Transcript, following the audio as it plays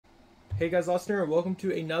Hey guys, Austin here, and welcome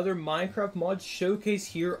to another Minecraft mod showcase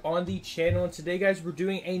here on the channel. And today, guys, we're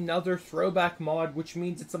doing another throwback mod, which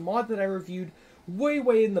means it's a mod that I reviewed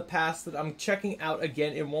way in the past that I'm checking out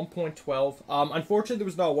again in 1.12. Unfortunately, there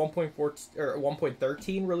was not a 1.4 or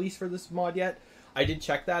 1.13 release for this mod yet. I did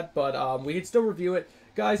check that, but we can still review it.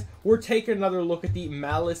 Guys, we're taking another look at the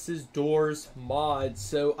Malisis doors mod.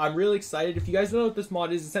 So I'm really excited. If you guys don't know what this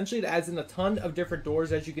mod is, essentially it adds in a ton of different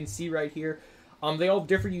doors, as you can see right here. They all have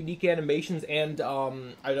different unique animations and,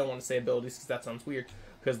 I don't want to say abilities because that sounds weird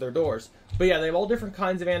because they're doors. But yeah, they have all different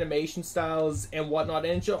kinds of animation styles and whatnot.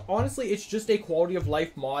 And honestly, it's just a quality of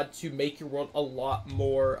life mod to make your world a lot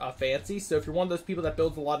more fancy. So if you're one of those people that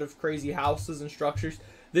builds a lot of crazy houses and structures,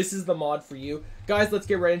 this is the mod for you. Guys, let's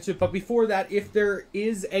get right into it. But before that, if there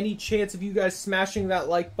is any chance of you guys smashing that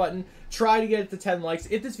like button, try to get it to 10 likes.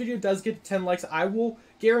 If this video does get to 10 likes, I will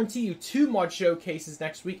guarantee you 2 mod showcases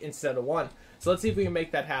next week instead of 1. So let's see if we can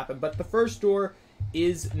make that happen. But the first door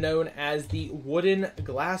is known as the wooden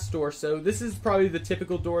glass door. So this is probably the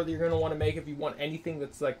typical door that you're going to want to make if you want anything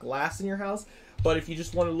that's like glass in your house. But if you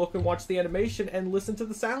just want to look and watch the animation and listen to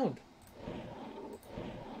the sound.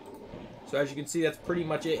 So as you can see, that's pretty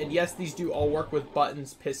much it. And yes, these do all work with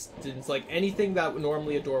buttons, pistons, like anything that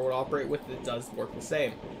normally a door would operate with, it does work the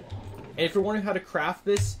same. And if you're wondering how to craft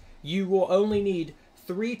this, you will only need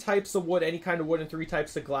 3 types of wood, any kind of wood, and 3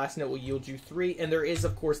 types of glass, and it will yield you 3. And there is,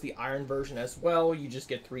 of course, the iron version as well. You just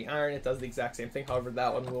get 3 iron. It does the exact same thing. However,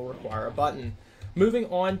 that one will require a button. Moving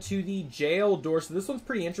on to the jail door. So this one's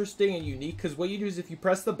pretty interesting and unique because what you do is if you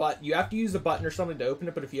press the button, you have to use a button or something to open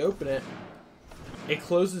it. But if you open it, it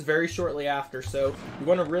closes very shortly after. So you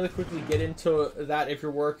want to really quickly get into that if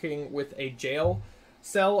you're working with a jail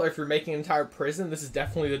cell or if you're making an entire prison. This is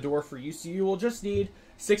definitely the door for you. So you will just need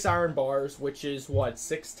 6 iron bars, which is what,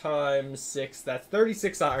 6 times 6, that's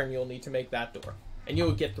 36 iron you'll need to make that door. And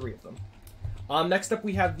you'll get 3 of them. Next up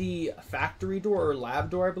we have the factory door, or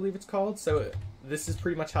lab door I believe it's called. So this is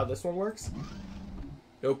pretty much how this one works.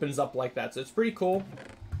 It opens up like that, so it's pretty cool.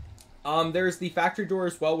 There's the factory door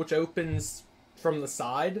as well, which opens from the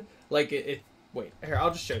side. Like wait, here,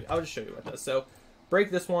 I'll just show you what it does. So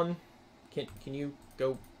break this one. Can you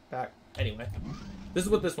go back? Anyway, this is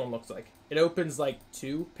what this one looks like. It opens like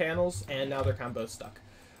 2 panels, and now they're kind of both stuck.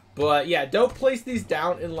 But yeah, don't place these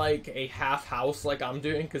down in like a half house like I'm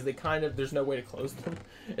doing, because they kind of, there's no way to close them.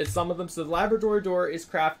 It's some of them. So the laboratory door is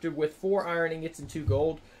crafted with 4 iron ingots and 2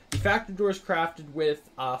 gold. The factory door is crafted with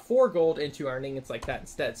 4 gold and 2 iron ingots like that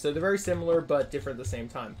instead. So they're very similar, but different at the same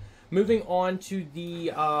time. Moving on to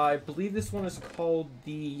the, I believe this one is called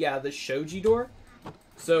the shoji door.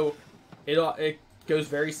 So it goes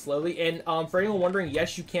very slowly, and for anyone wondering,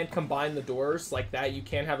 yes, you can't combine the doors like that. You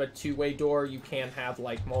can have a 2-way door, you can have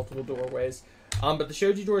like multiple doorways, but the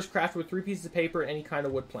shoji door is crafted with 3 pieces of paper and any kind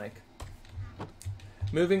of wood plank.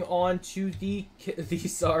 Moving on to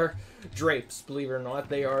these are drapes, believe it or not.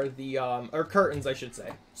 They are the or curtains, I should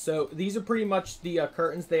say. So these are pretty much the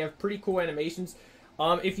curtains. They have pretty cool animations.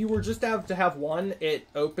 If you were just to have one, it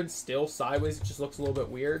opens still sideways. It just looks a little bit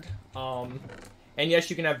weird. And yes,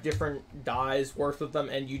 you can have different dyes worth of them,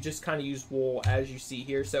 and you just kind of use wool as you see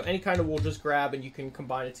here. So any kind of wool, just grab and you can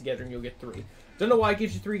combine it together and you'll get 3. Don't know why it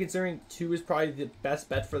gives you 3, considering 2 is probably the best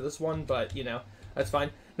bet for this one, but you know, that's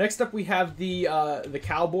fine. Next up we have the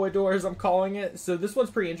cowboy door, as I'm calling it. So this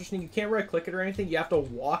one's pretty interesting. You can't right click it or anything. You have to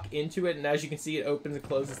walk into it, and as you can see, it opens and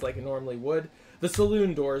closes like it normally would. The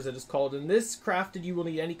saloon door, as it is called. In this crafted, you will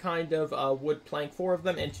need any kind of wood plank, 4 of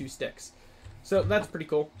them, and 2 sticks. So that's pretty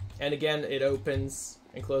cool. And again, it opens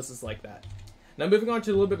and closes like that. Now moving on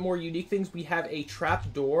to a little bit more unique things, we have a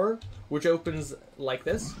trap door, which opens like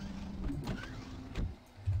this.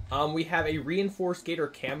 We have a reinforced gate or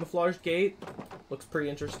camouflage gate. Looks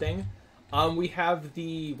pretty interesting. We have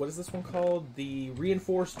the, what is this one called? The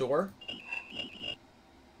reinforced door.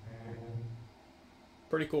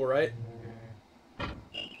 Pretty cool, right?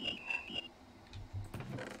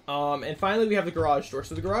 And finally, we have the garage door.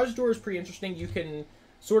 So the garage door is pretty interesting. You can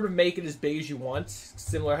sort of make it as big as you want,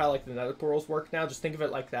 similar how like the nether portals work now. Just think of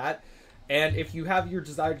it like that. And if you have your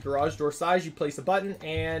desired garage door size, you place a button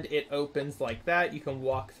and it opens like that. You can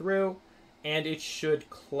walk through and it should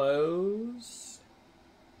close.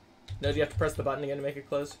 No, do you have to press the button again to make it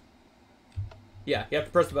close? Yeah, you have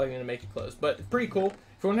to press the button again to make it close. But it's pretty cool.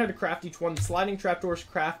 If you want to how to craft each one, the sliding trapdoor is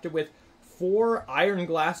crafted with 4 iron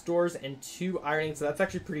glass doors and 2 iron, so that's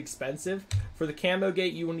actually pretty expensive. For the camo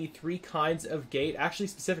gate, you will need 3 kinds of gate, actually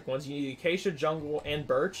specific ones. You need acacia, jungle, and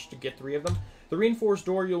birch to get 3 of them. The reinforced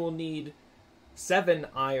door, you will need 7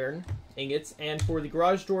 iron ingots, and for the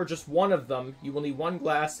garage door, just 1 of them. You will need 1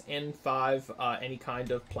 glass and 5 any kind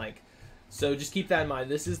of plank. So just keep that in mind.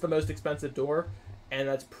 This is the most expensive door, and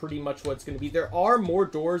that's pretty much what it's going to be. There are more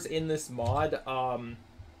doors in this mod.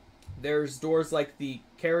 There's doors like the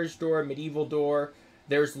carriage door, medieval door.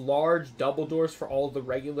 There's large double doors for all the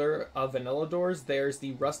regular vanilla doors. There's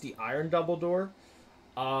the rusty iron double door.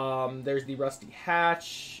 There's the rusty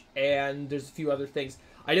hatch, and there's a few other things.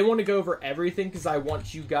 I didn't want to go over everything because I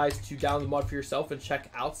want you guys to download the mod for yourself and check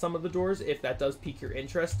out some of the doors if that does pique your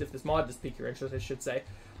interest. If this mod does pique your interest, I should say.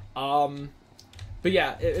 But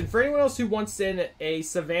yeah, and for anyone else who wants in a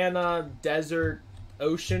savanna, desert,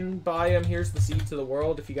 ocean biome, here's the seed to the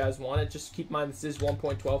world. If you guys want it, just keep in mind this is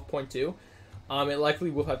 1.12.2. It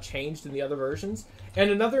likely will have changed in the other versions.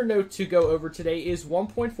 And another note to go over today is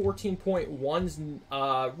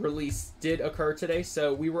 1.14.1's release did occur today.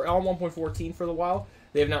 So we were on 1.14 for a while.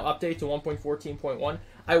 They have now updated to 1.14.1.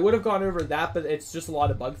 I would have gone over that, but it's just a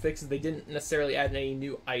lot of bug fixes. They didn't necessarily add any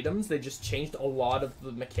new items. They just changed a lot of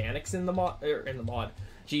the mechanics in the mod, in the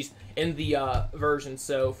version.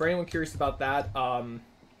 So for anyone curious about that,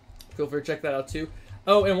 feel free to check that out too.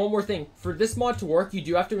 Oh, and one more thing. For this mod to work, you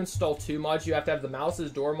do have to install two mods. You have to have the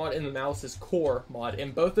Malisis door mod and the Malisis core mod.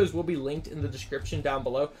 And both those will be linked in the description down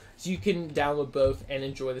below. So you can download both and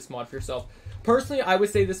enjoy this mod for yourself. Personally, I would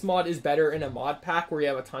say this mod is better in a mod pack where you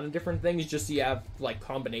have a ton of different things. Just so you have, like,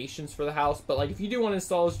 combinations for the house. But, like, if you do want to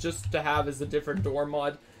install this just to have as a different door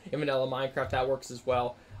mod in vanilla Minecraft, that works as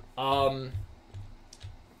well.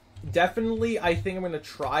 Definitely, I think I'm going to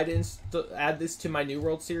try to add this to my New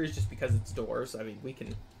World series just because it's doors. I mean, we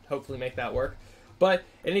can hopefully make that work. But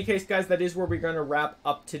in any case, guys, that is where we're going to wrap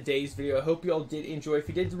up today's video. I hope you all did enjoy. If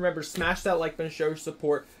you did, remember, smash that like button, show your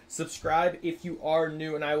support. Subscribe if you are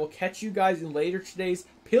new, and I will catch you guys in later today's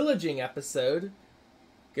pillaging episode.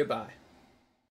 Goodbye.